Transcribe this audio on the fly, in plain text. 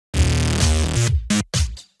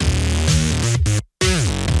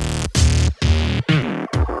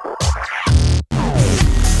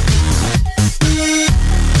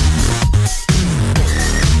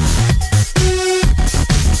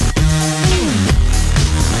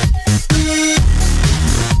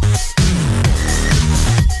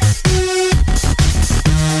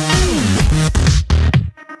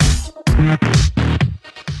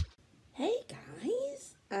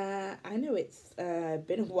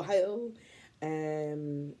been a while.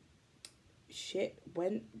 Shit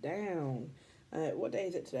went down. What day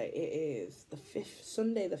is it today? It is the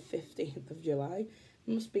Sunday, the 15th of July.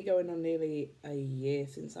 It must be going on nearly a year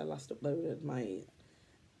since I last uploaded my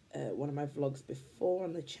one of my vlogs before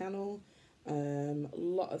on the channel. A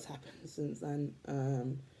lot has happened since then.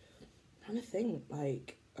 Trying to think,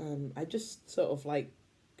 like, I just sort of like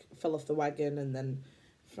fell off the wagon, and then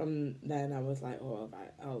from then I was like, oh,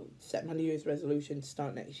 right, I'll set my New Year's resolution to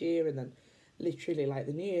start next year, and then literally like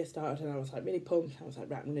the New Year started, and I was like really pumped. I was like,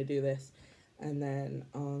 right, I'm gonna do this. And then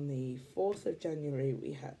on the 4th of January,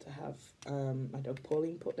 we had to have my dog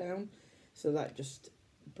Pauline put down, so that just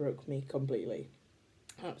broke me completely,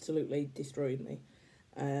 absolutely destroyed me,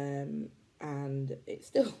 and it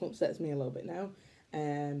still upsets me a little bit now,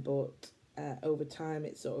 but over time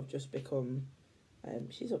it's sort of just become,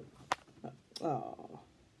 she's up, oh,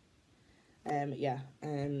 yeah,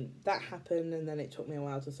 that happened, and then it took me a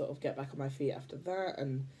while to sort of get back on my feet after that,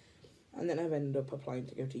 and then I've ended up applying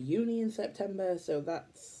to go to uni in September, so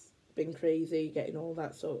that's been crazy, getting all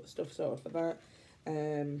that sort of stuff sorted for that.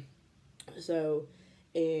 So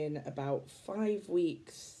in about 5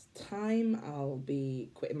 weeks' time, I'll be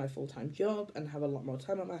quitting my full-time job and have a lot more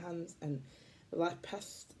time on my hands. And the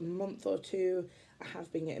past month or two, I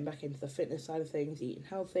have been getting back into the fitness side of things, eating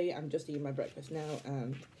healthy. I'm just eating my breakfast now,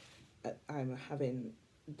 and I'm having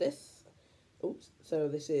this. Oops, so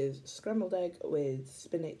this is scrambled egg with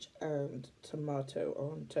spinach and tomato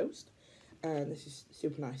on toast. And this is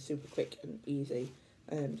super nice, super quick and easy.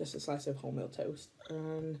 Just a slice of wholemeal toast.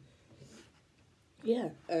 And yeah,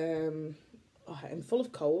 I'm full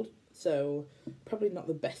of cold, so probably not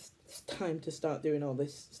the best time to start doing all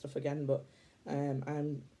this stuff again, but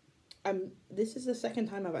this is the second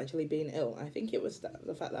time I've actually been ill. I think it was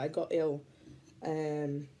the fact that I got ill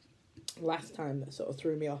last time that sort of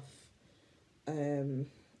threw me off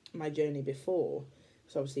my journey before.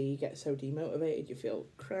 So obviously you get so demotivated, you feel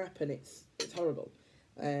crap, and it's horrible.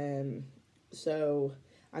 So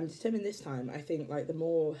I'm determined this time. I think like the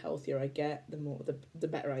more healthier I get, the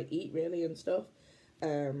better I eat really and stuff.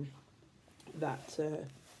 The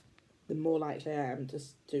more likely I am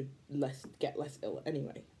to get less ill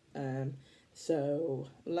anyway. So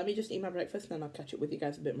let me just eat my breakfast, and then I'll catch up with you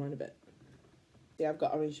guys a bit more in a bit. See, I've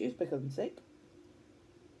got orange juice because I'm sick.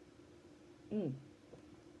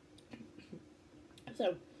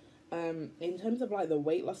 So, in terms of like the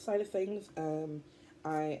weight loss side of things,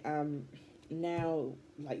 I am now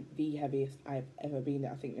like the heaviest I've ever been,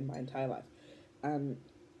 I think, in my entire life.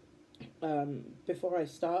 Before I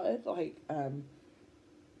started, like,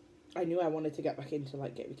 I knew I wanted to get back into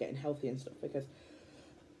like getting healthy and stuff, because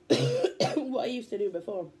what I used to do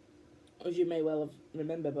before, as you may well have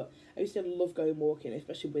remember, but I used to love going walking,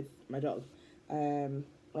 especially with my dog, and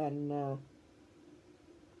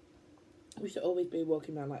we should always be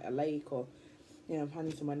walking around like a lake, or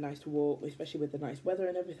finding somewhere nice to walk, especially with the nice weather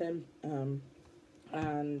and everything.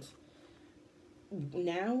 And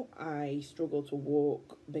now I struggle to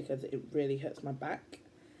walk because it really hurts my back,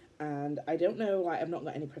 and I don't know, like, I've not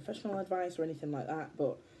got any professional advice or anything like that,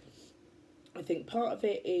 but I think part of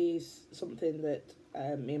it is something that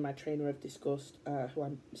me and my trainer have discussed, who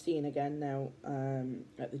I'm seeing again now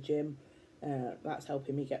at the gym. That's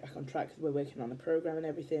helping me get back on track, because we're working on a program and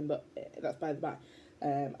everything, but that's by the by.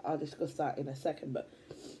 I'll discuss that in a second, but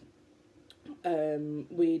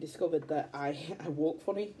we discovered that I walk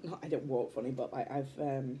funny. No, I don't walk funny, but like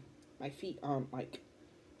my feet aren't like,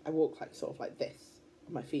 I walk like sort of like this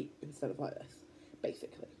on my feet instead of like this,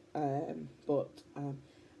 basically. But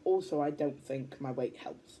also I don't think my weight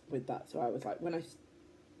helps with that. So I was like, when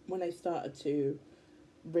I started to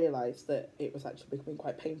realise that it was actually becoming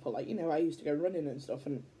quite painful, like, I used to go running and stuff,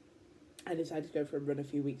 and I decided to go for a run a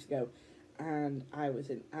few weeks ago, and I was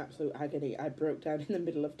in absolute agony. I broke down in the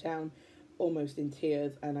middle of town, almost in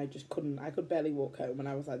tears, and I could barely walk home, and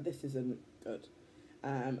I was like, this isn't good.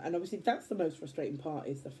 And obviously that's the most frustrating part,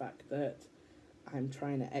 is the fact that I'm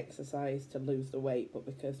trying to exercise to lose the weight, but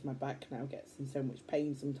because my back now gets in so much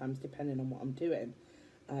pain sometimes, depending on what I'm doing,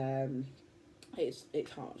 it's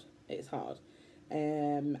hard.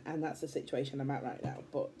 And that's the situation I'm at right now.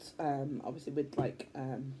 But obviously with like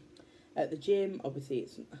at the gym, obviously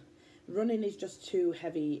running is just too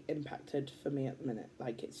heavy impacted for me at the minute.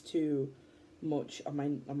 Like, it's too much on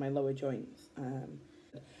my lower joints.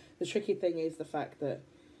 The tricky thing is the fact that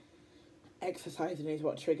exercising is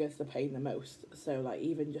what triggers the pain the most. So like,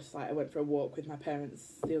 even just like, I went for a walk with my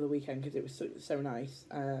parents the other weekend because it was so nice,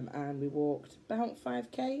 and we walked about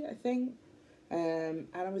 5k, I think, and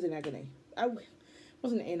I was in agony. I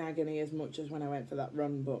wasn't in agony as much as when I went for that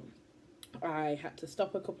run, but I had to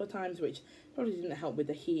stop a couple of times, which probably didn't help with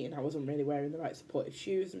the heat, and I wasn't really wearing the right supportive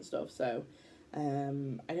shoes and stuff. So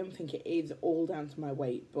I don't think it is all down to my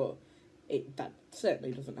weight, but that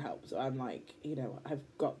certainly doesn't help. So I'm like, you know, I've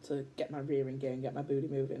got to get my rear in gear and get my booty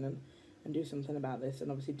moving and do something about this. And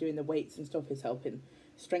obviously doing the weights and stuff is helping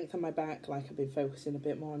strengthen my back. Like, I've been focusing a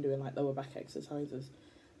bit more on doing like lower back exercises,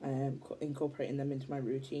 incorporating them into my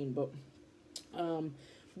routine. But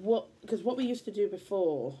because what we used to do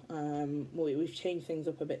before, we've changed things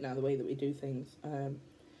up a bit now, the way that we do things, I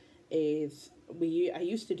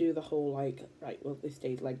used to do the whole like, right, well, this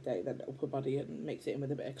day's leg day, then upper body, and mix it in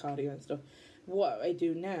with a bit of cardio and stuff. What I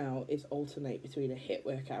do now is alternate between a HIIT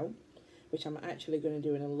workout, which I'm actually going to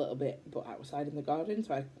do in a little bit, but outside in the garden.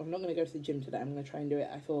 So I'm not going to go to the gym today. I'm going to try and do it.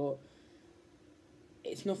 I thought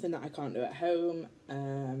it's nothing that I can't do at home,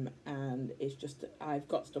 and it's just I've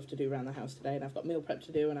got stuff to do around the house today, and I've got meal prep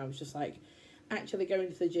to do, and I was just like, actually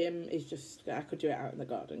going to the gym is just, I could do it out in the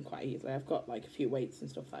garden quite easily. I've got like a few weights and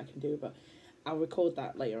stuff that I can do, but I'll record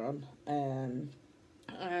that later on.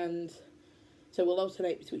 And so we'll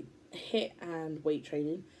alternate between HIIT and weight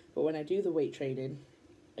training, but when I do the weight training,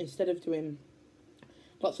 instead of doing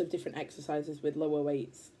lots of different exercises with lower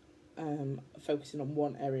weights, focusing on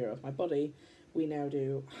one area of my body, we now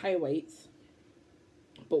do higher weights,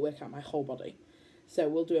 but work out my whole body. So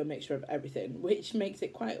we'll do a mixture of everything, which makes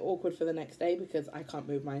it quite awkward for the next day because I can't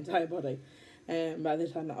move my entire body by the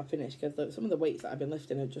time that I finish, because some of the weights that I've been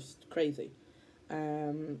lifting are just crazy.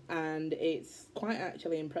 And it's quite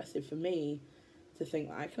actually impressive for me to think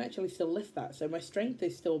that I can actually still lift that. So my strength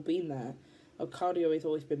has still been there. Cardio has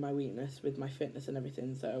always been my weakness with my fitness and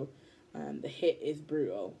everything, so the HIIT is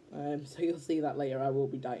brutal. So you'll see that later. I will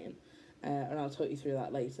be dieting, and I'll talk you through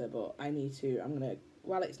that later, but I'm gonna,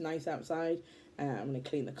 while it's nice outside, I'm gonna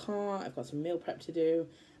clean the car. I've got some meal prep to do,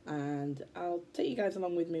 and I'll take you guys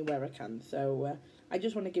along with me where I can. So I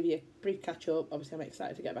just want to give you a brief catch up. Obviously I'm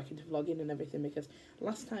excited to get back into vlogging and everything, because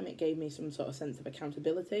last time it gave me some sort of sense of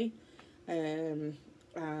accountability, and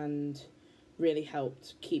really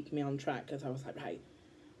helped keep me on track, because I was like, right,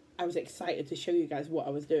 I was excited to show you guys what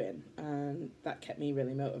I was doing, and that kept me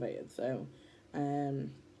really motivated. So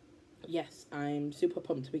yes, I'm super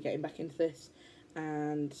pumped to be getting back into this,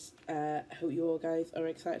 and I hope you all guys are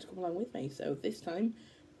excited to come along with me. So this time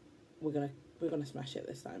we're gonna smash it.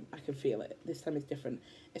 This time I can feel it. This time is different,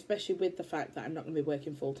 especially with the fact that I'm not going to be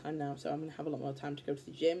working full time now, so I'm going to have a lot more time to go to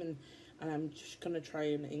the gym, and I'm just going to try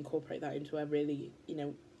and incorporate that into a really, you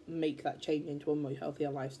know, make that change into a more healthier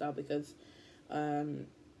lifestyle, because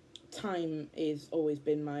time is always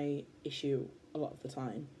been my issue a lot of the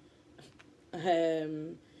time.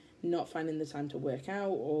 Not finding the time to work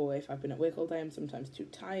out, or if I've been at work all day, I'm sometimes too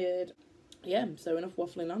tired. Yeah, so enough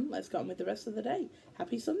waffling on, let's get on with the rest of the day.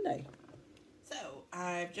 Happy Sunday. So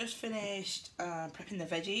I've just finished prepping the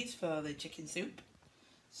veggies for the chicken soup.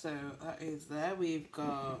 So that is there. We've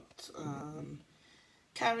got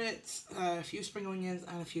carrots, a few spring onions,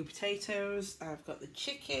 and a few potatoes. I've got the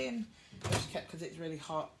chicken, just kept because it's really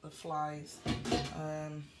hot, the flies,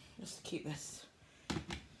 just to keep this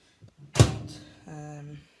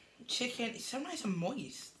chicken. It's so nice and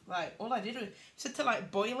moist. Like, all I did was said to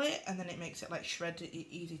like boil it, and then it makes it like shredded,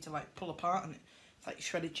 easy to like pull apart, and it's like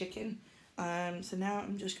shredded chicken. So now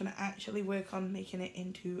I'm just gonna actually work on making it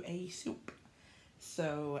into a soup.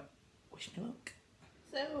 So wish me luck.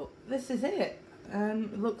 So this is it.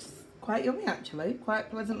 It looks quite yummy actually, quite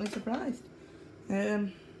pleasantly surprised. There's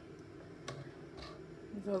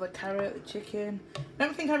all the carrot, the chicken. I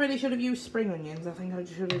don't think I really should have used spring onions. I think I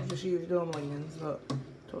should have just used normal onions, but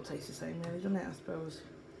it all tastes the same really, doesn't it, I suppose.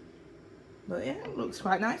 But yeah, it looks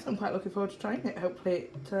quite nice. I'm quite looking forward to trying it. Hopefully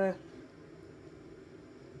it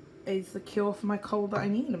is the cure for my cold that I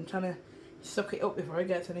need. I'm trying to suck it up before it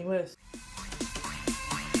gets any worse.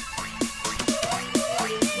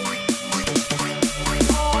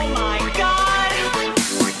 Oh my God!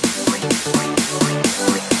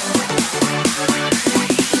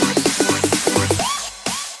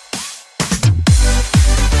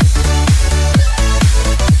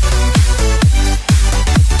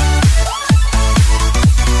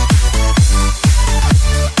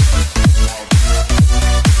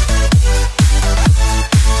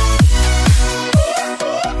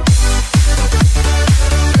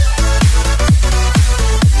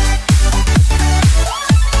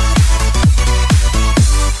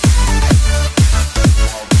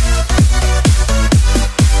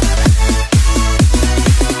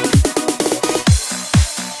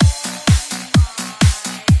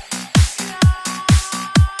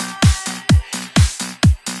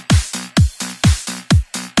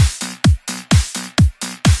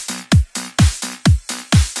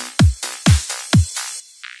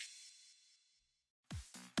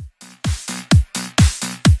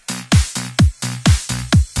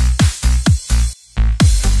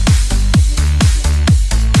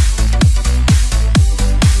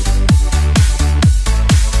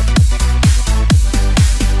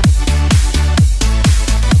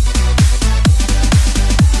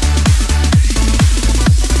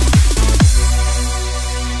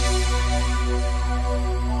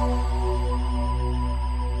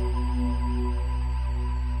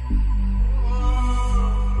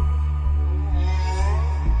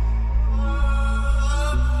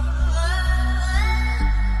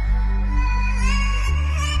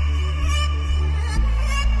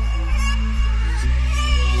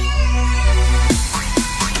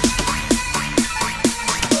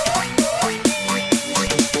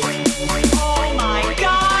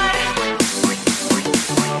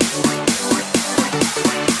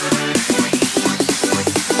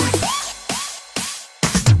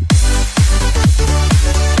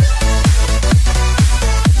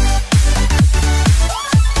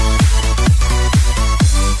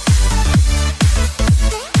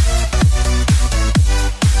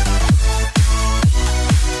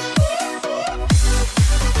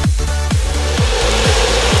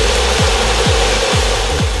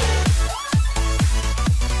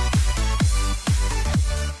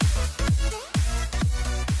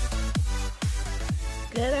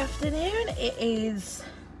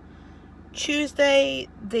 Friday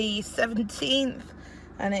the 17th,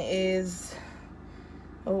 and it is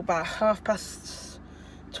about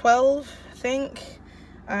 12:30, I think,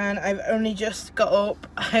 and I've only just got up.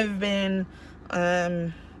 I've been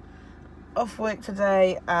off work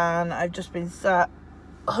today, and I've just been sat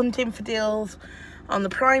hunting for deals on the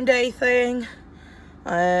Prime Day thing.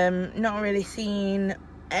 Not really seen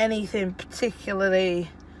anything particularly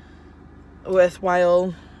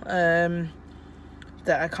worthwhile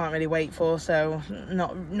that I can't really wait for, so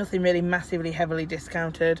nothing really massively heavily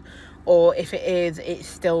discounted, or if it is, it's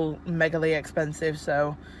still megally expensive,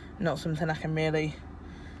 so not something I can really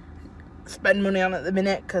spend money on at the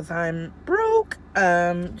minute because I'm broke,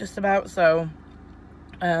 just about. So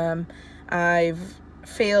I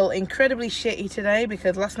feel incredibly shitty today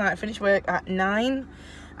because last night I finished work at 9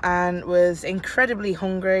 and was incredibly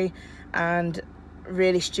hungry, and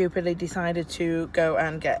really stupidly decided to go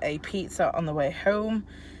and get a pizza on the way home.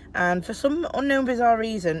 And for some unknown bizarre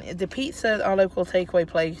reason, the pizza, our local takeaway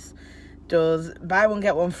place, does buy one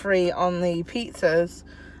get one free on the pizzas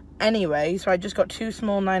anyway. So I just got 2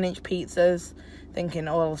 small 9-inch pizzas, thinking,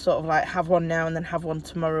 oh, I'll sort of like have one now and then have one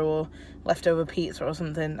tomorrow, or leftover pizza or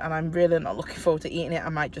something, and I'm really not looking forward to eating it. I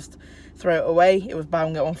might just throw it away. It was buy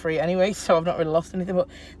one get one free anyway, so I've not really lost anything. But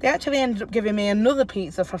they actually ended up giving me another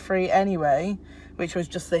pizza for free anyway, which was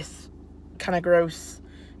just this kind of gross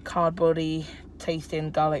cardboardy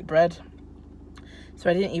tasting garlic bread. So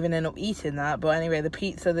I didn't even end up eating that. But anyway, the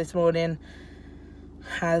pizza this morning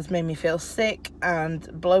has made me feel sick and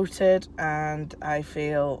bloated, and I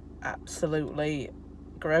feel absolutely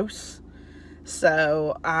gross.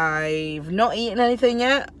 So I've not eaten anything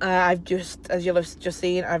yet. I've just, as you'll have just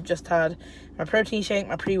seen, I've just had my protein shake,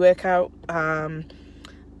 my pre-workout,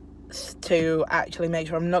 to actually make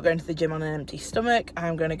sure I'm not going to the gym on an empty stomach.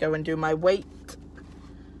 I'm going to go and do my weight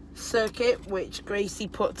circuit, which Gracie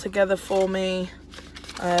put together for me.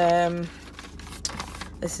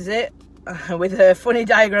 This is it, with her funny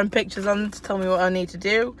diagram pictures on to tell me what I need to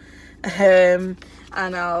do.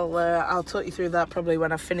 And I'll talk you through that probably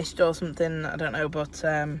when I've finished or something, I don't know. But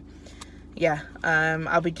yeah,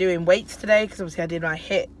 I'll be doing weights today because obviously I did my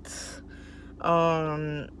hits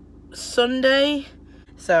on Sunday.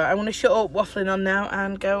 So I'm going to shut up waffling on now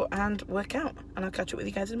and go and work out, and I'll catch up with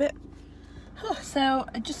you guys in a bit. So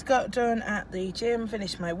I just got done at the gym,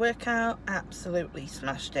 finished my workout, absolutely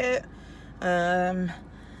smashed it.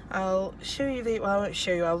 I'll show you well, I won't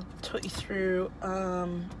show you, I'll talk you through.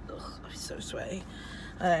 I'm so sweaty.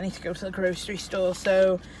 I need to go to the grocery store.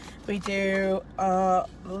 So we do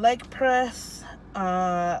leg press,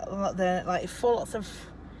 then like full lots of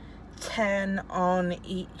 10 on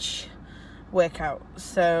each workout.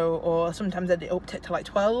 So, or sometimes I did up to like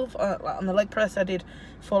 12. Like on the leg press I did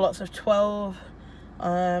 4 lots of 12,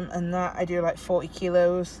 and that I do like 40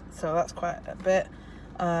 kilos, so that's quite a bit.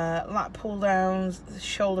 Lat pull downs,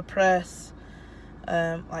 shoulder press,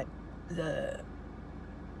 like the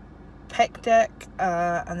pec deck,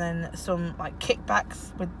 and then some like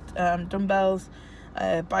kickbacks with dumbbells,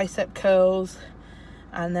 bicep curls,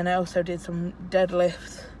 and then I also did some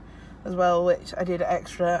deadlifts as well, which I did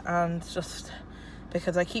extra. And just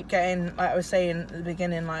because I keep getting, like I was saying at the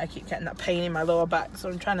beginning, like I keep getting that pain in my lower back, so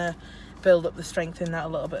I'm trying to build up the strength in that a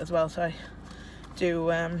little bit as well. So I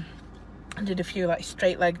do I did a few like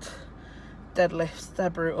straight legged deadlifts. They're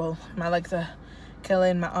brutal. My legs are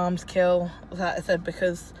killing, my arms kill, that I said,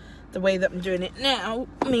 because the way that I'm doing it now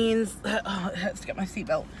means that, oh, it hurts to get my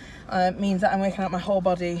seatbelt, means that I'm working out my whole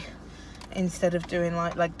body instead of doing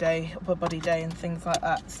like leg day, upper body day and things like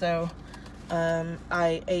that. So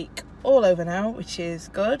I ache all over now, which is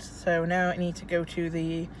good. So now I need to go to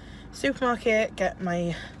the supermarket, get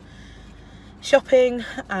my shopping,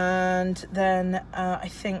 and then I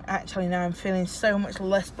think actually now I'm feeling so much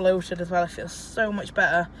less bloated as well. I feel so much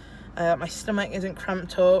better. My stomach isn't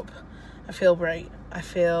cramped up. I feel great. I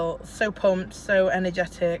feel so pumped, so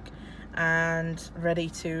energetic, and ready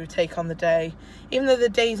to take on the day, even though the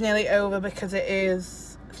day's nearly over because it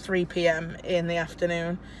is 3 p.m. in the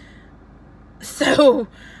afternoon. So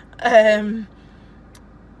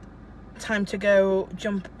time to go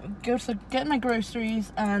to get my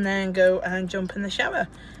groceries and then go and jump in the shower,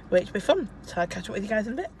 which will be fun. So I'll catch up with you guys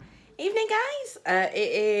in a bit. Evening, guys. It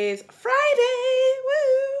is Friday,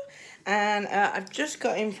 woo! And I've just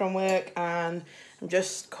got in from work and I've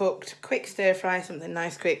just cooked quick stir fry, something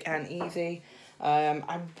nice, quick and easy.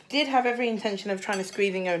 I did have every intention of trying to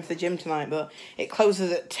squeeze in going to the gym tonight, but it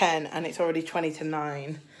closes at 10 and it's already 20 to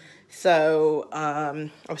 9. So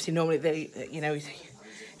obviously normally they, you know,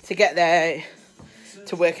 to get there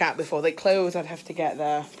to work out before they close, I'd have to get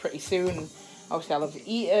there pretty soon. Obviously I'll have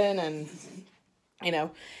eaten and you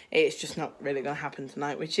know, it's just not really going to happen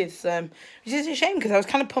tonight, which is a shame, because I was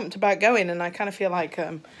kind of pumped about going, and I kind of feel like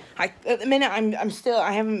at the minute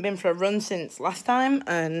I haven't been for a run since last time,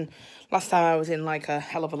 and last time I was in like a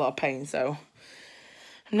hell of a lot of pain, so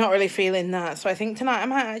I'm not really feeling that. So I think tonight I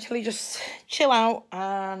might actually just chill out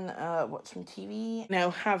and watch some TV, you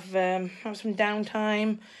know, have some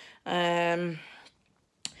downtime,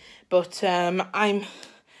 but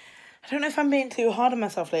I don't know if I'm being too hard on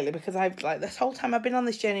myself lately, because I've, like, this whole time I've been on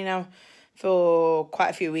this journey now for quite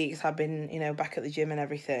a few weeks. I've been, you know, back at the gym and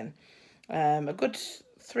everything. A good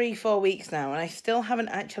 3-4 weeks now, and I still haven't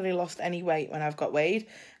actually lost any weight when I've got weighed.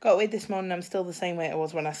 Got weighed this morning, I'm still the same weight I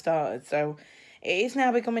was when I started. So it is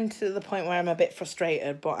now becoming to the point where I'm a bit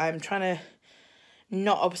frustrated, but I'm trying to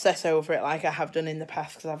not obsess over it like I have done in the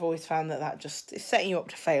past, because I've always found that just is setting you up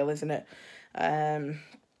to fail, isn't it?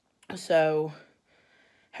 So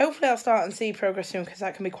hopefully I'll start and see progress soon, because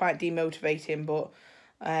that can be quite demotivating. But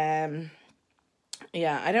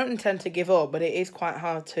yeah, I don't intend to give up, but it is quite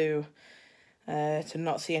hard to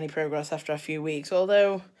not see any progress after a few weeks.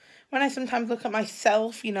 Although when I sometimes look at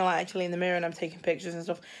myself, you know, like actually in the mirror and I'm taking pictures and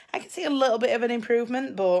stuff, I can see a little bit of an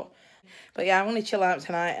improvement. But yeah, I want to chill out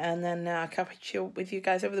tonight, and then I'll catch up with you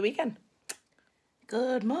guys over the weekend.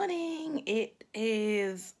 Good morning. It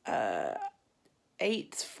is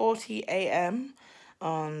 8:40 a.m.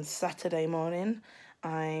 on Saturday morning.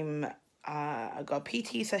 I got a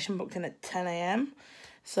PT session booked in at 10 a.m.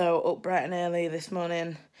 So up bright and early this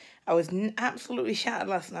morning. I was absolutely shattered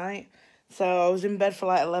last night. So I was in bed for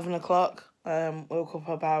like 11 o'clock. Woke up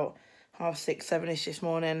about 6:30, 7ish this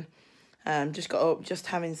morning. Just got up, just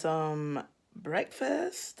having some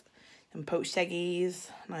breakfast and poached eggies,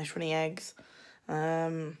 nice runny eggs.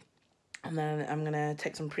 And then I'm going to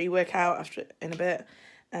take some pre-workout in a bit.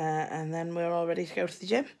 And then we're all ready to go to the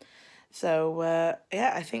gym. So,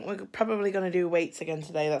 yeah, I think we're probably going to do weights again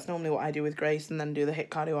today. That's normally what I do with Grace, and then do the HIIT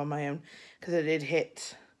cardio on my own, because I did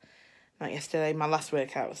HIIT, not yesterday, my last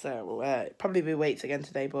workout. So, probably be weights again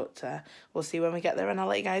today, but we'll see when we get there, and I'll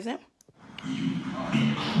let you guys know.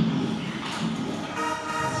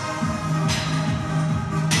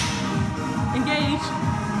 Engage.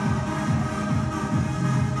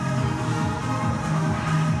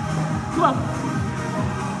 Come on.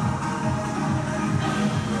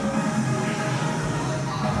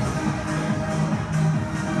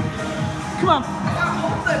 Come on. I can't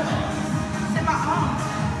hold them. It's in my arms.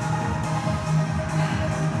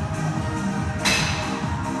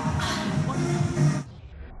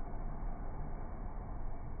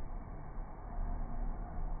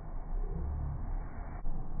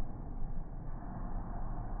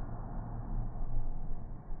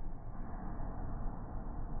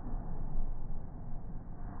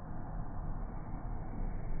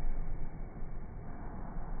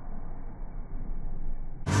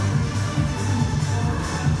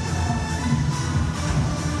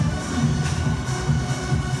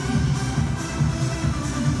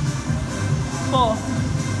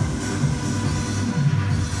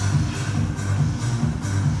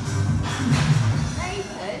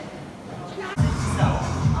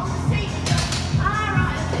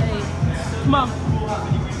 Come on.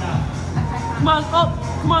 Come on, up.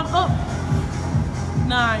 Come on, up.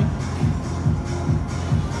 9.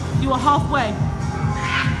 You are halfway.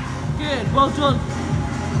 Good, well done.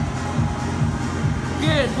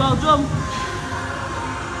 Good, well done.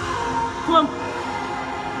 Come on.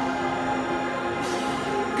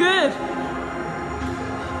 Good.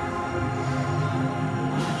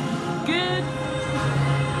 Good.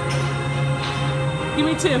 Give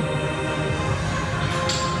me 2.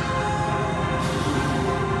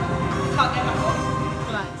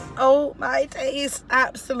 Oh my days,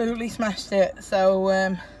 absolutely smashed it. So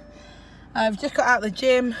I've just got out of the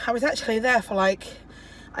gym. I was actually there for like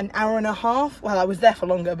an hour and a half. Well, I was there for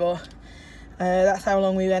longer, but that's how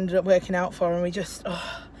long we ended up working out for, and we just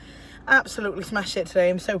absolutely smashed it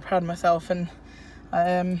today. I'm so proud of myself, and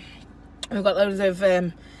we've got loads of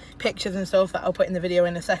pictures and stuff that I'll put in the video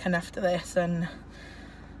in a second after this. And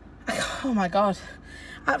oh my god,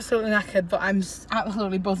 absolutely knackered, but I'm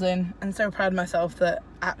absolutely buzzing and so proud of myself that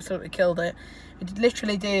absolutely killed it. It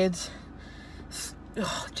literally did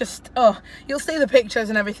you'll see the pictures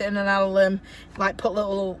and everything, and I'll like put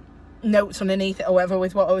little notes underneath it or whatever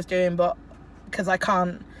with what I was doing, but because I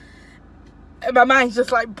can't, my mind's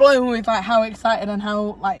just like blown with like how excited and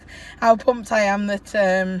how pumped I am that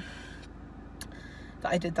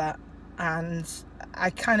I did that. And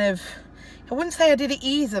I wouldn't say I did it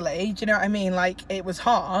easily, do you know what I mean? Like, it was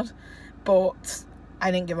hard, but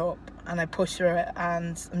I didn't give up and I pushed through it,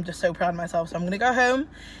 and I'm just so proud of myself. So I'm going to go home,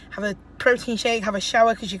 have a protein shake, have a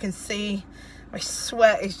shower, because you can see My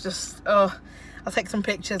sweat is just, oh, I'll take some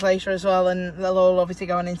pictures later as well, and they'll all obviously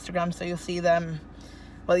go on Instagram, so you'll see them.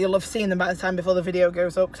 Well, you'll have seen them by the time before the video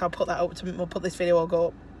goes up, because I'll put that up, we'll put this video will go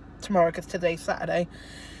up tomorrow, because today's Saturday.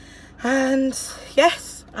 And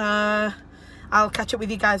yes, I'll catch up with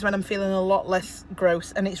you guys when I'm feeling a lot less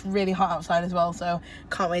gross, and it's really hot outside as well, so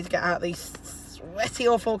can't wait to get out of these sweaty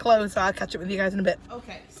awful clothes. So I'll catch up with you guys in a bit.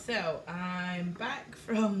 Okay, so I'm back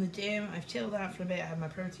from the gym. I've chilled out for a bit. I had my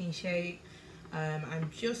protein shake. I'm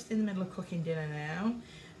just in the middle of cooking dinner now.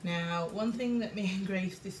 Now, one thing that me and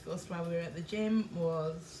Grace discussed while we were at the gym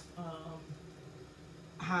was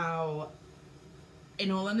how, in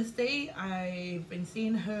all honesty, I've been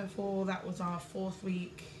seeing her for, that was our 4th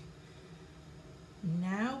week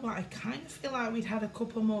now, but I kind of feel like we'd had a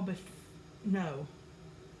couple more no,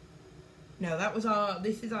 that was our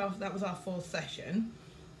 4th session.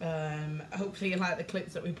 Hopefully you like the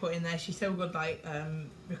clips that we put in there. She's so good, like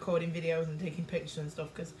recording videos and taking pictures and stuff,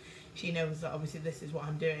 because she knows that obviously this is what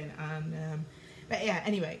I'm doing. And but yeah,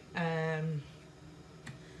 anyway,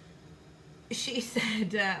 she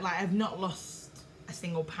said like, I've not lost a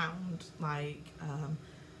single pound, like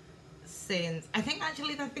since, I think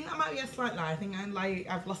that might be a slight lie. I think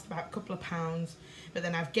I've lost about a couple of pounds, but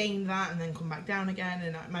then I've gained that and then come back down again,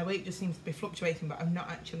 and my weight just seems to be fluctuating, but I've not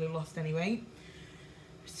actually lost any weight.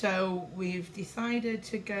 So we've decided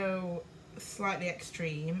to go slightly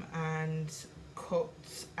extreme and cut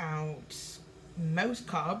out most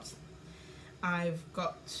carbs. I've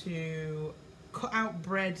got to cut out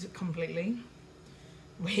bread completely,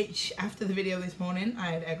 which after the video this morning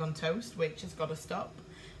I had egg on toast, which has got to stop.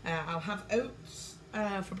 I'll have oats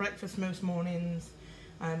for breakfast most mornings.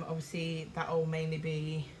 Obviously that'll mainly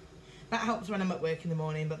be, that helps when I'm at work in the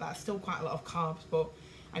morning, but that's still quite a lot of carbs. But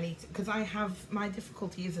I need to, because I have, my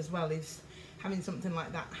difficulty is as well is having something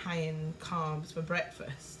like that high in carbs for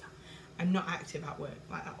breakfast. I'm not active at work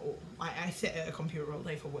like at all. I sit at a computer all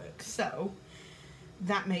day for work, so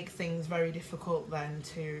that makes things very difficult then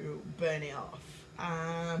to burn it off.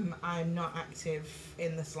 I'm not active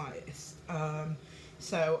in the slightest,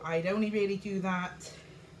 so I'd only really do that,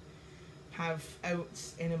 have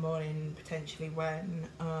oats in the morning potentially when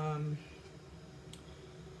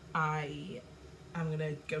I'm going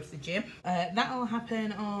to go to the gym. That'll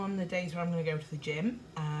happen on the days where I'm going to go to the gym,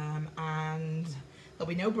 and there'll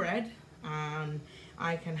be no bread, and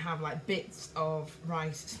I can have like bits of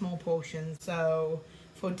rice, small portions. So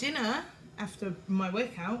for dinner, after my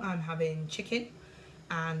workout, I'm having chicken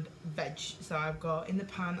and veg. So I've got, in the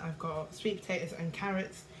pan, I've got sweet potatoes and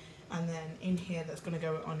carrots, and then in here, that's going to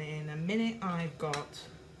go on in a minute, I've got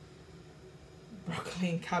broccoli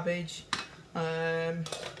and cabbage.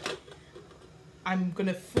 I'm going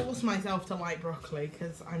to force myself to like broccoli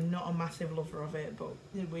because I'm not a massive lover of it, but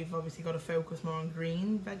we've obviously got to focus more on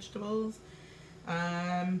green vegetables.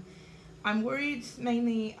 I'm worried,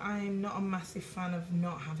 mainly I'm not a massive fan of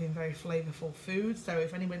not having very flavourful food, so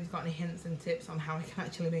if anybody's got any hints and tips on how I can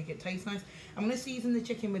actually make it taste nice. I'm going to season the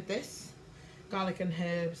chicken with this garlic and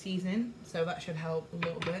herb seasoning, so that should help a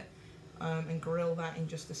little bit, and grill that in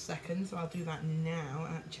just a second, so I'll do that now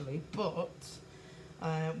actually, but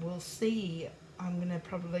we'll see. I'm going to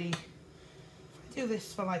probably, if I do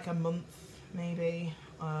this for like a month maybe,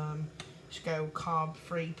 just go carb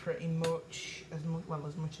free pretty much, as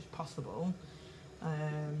much as possible.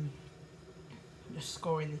 Just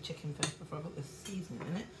scoring the chicken first before I put the seasoning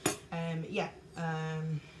in it.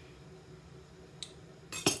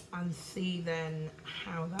 And see then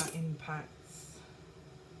how that impacts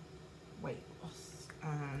weight loss,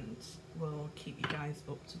 and we'll keep you guys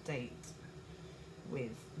up to date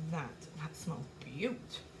with that. That smells beautiful.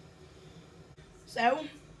 So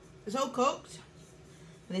it's all cooked.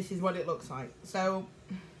 This is what it looks like. So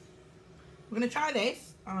we're gonna try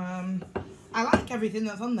this. I like everything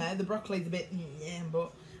that's on there. The broccoli's a bit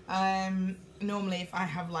but normally if I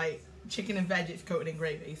have like chicken and veg, it's coated in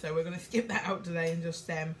gravy, so we're gonna skip that out today and just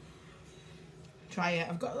try it.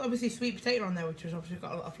 I've got obviously sweet potato on there, which has obviously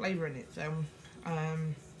got a lot of flavour in it, so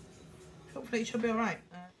hopefully it should be alright.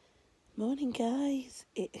 Morning guys,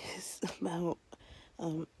 it is about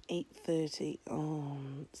 8:30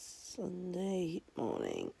 on Sunday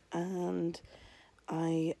morning, and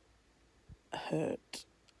I hurt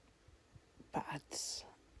bad.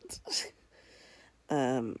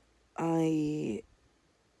 I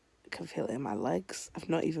can feel it in my legs. I've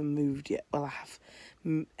not even moved yet. Well, I have.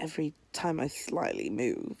 Every time I slightly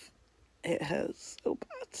move, it hurts so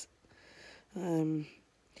bad.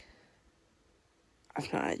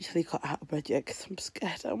 I've not actually got out of bed yet because I'm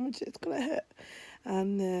scared how much it's going to hurt.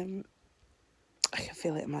 And I can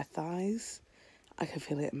feel it in my thighs. I can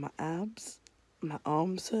feel it in my abs. My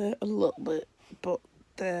arms hurt a little bit. but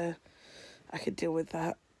I could deal with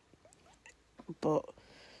that. But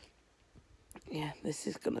yeah, this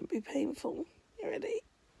is gonna be painful. You ready?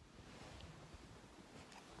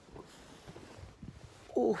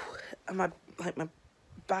 Oh, and my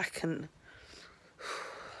back and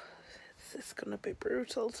this is gonna be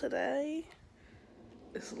brutal today.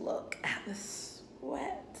 Just look at the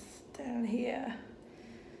sweat down here.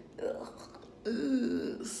 Ugh.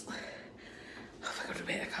 Ugh. Oh, I got a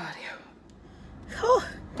bit of cardio. Oh,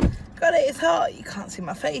 God, it is hot. You can't see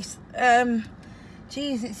my face.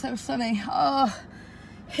 Jeez, it's so sunny. Oh,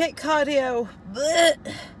 hit cardio.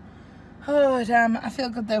 Blech. Oh, damn. I feel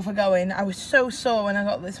good though for going. I was so sore when I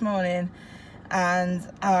got this morning, and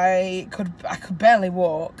I could barely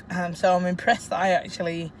walk. So I'm impressed that I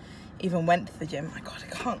actually even went to the gym. My God, I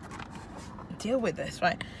can't deal with this,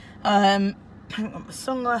 right? I haven't got my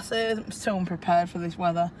sunglasses. I'm so unprepared for this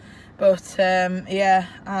weather. But yeah,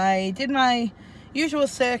 I did my usual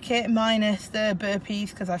circuit minus the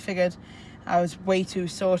burpees because I figured I was way too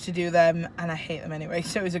sore to do them, and I hate them anyway,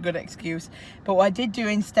 so it was a good excuse. But what I did do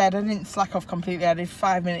instead, I didn't slack off completely. I did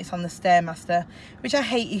 5 minutes on the Stairmaster, which I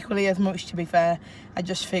hate equally as much, to be fair. I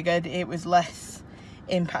just figured it was less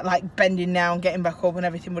impact, like bending down, getting back up and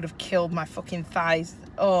everything would have killed my fucking thighs.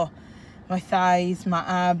 Oh, my thighs, my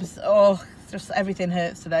abs, oh, just everything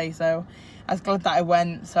hurts today. So I was glad that I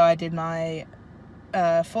went. So I did my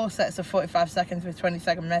 4 sets of 45 seconds with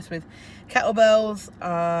 20-second rest with kettlebells,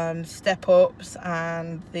 step ups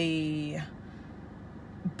and the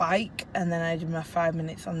bike, and then I did my 5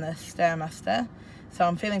 minutes on the Stairmaster. So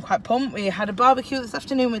I'm feeling quite pumped. We had a barbecue this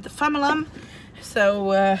afternoon with the family,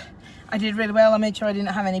 so I did really well. I made sure I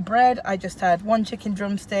didn't have any bread. I just had one chicken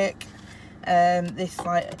drumstick, this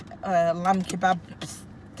like lamb kebab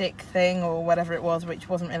stick thing or whatever it was, which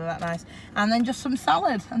wasn't really that nice, and then just some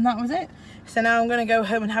salad, and that was it. So now I'm going to go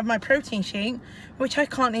home and have my protein shake, which I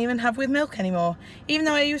can't even have with milk anymore, even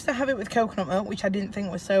though I used to have it with coconut milk, which I didn't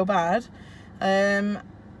think was so bad.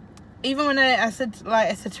 Even when I said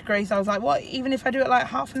to Grace, I was like, what, even if I do it like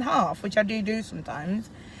half and half, which I do sometimes,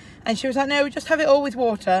 and she was like, no, just have it all with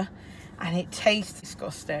water. And it tastes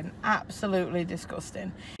disgusting, absolutely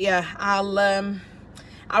disgusting. Yeah, I'll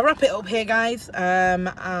wrap it up here, guys,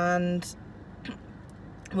 and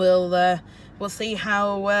we'll see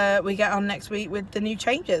how we get on next week with the new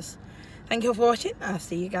changes. Thank you for watching. I'll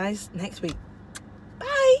see you guys next week.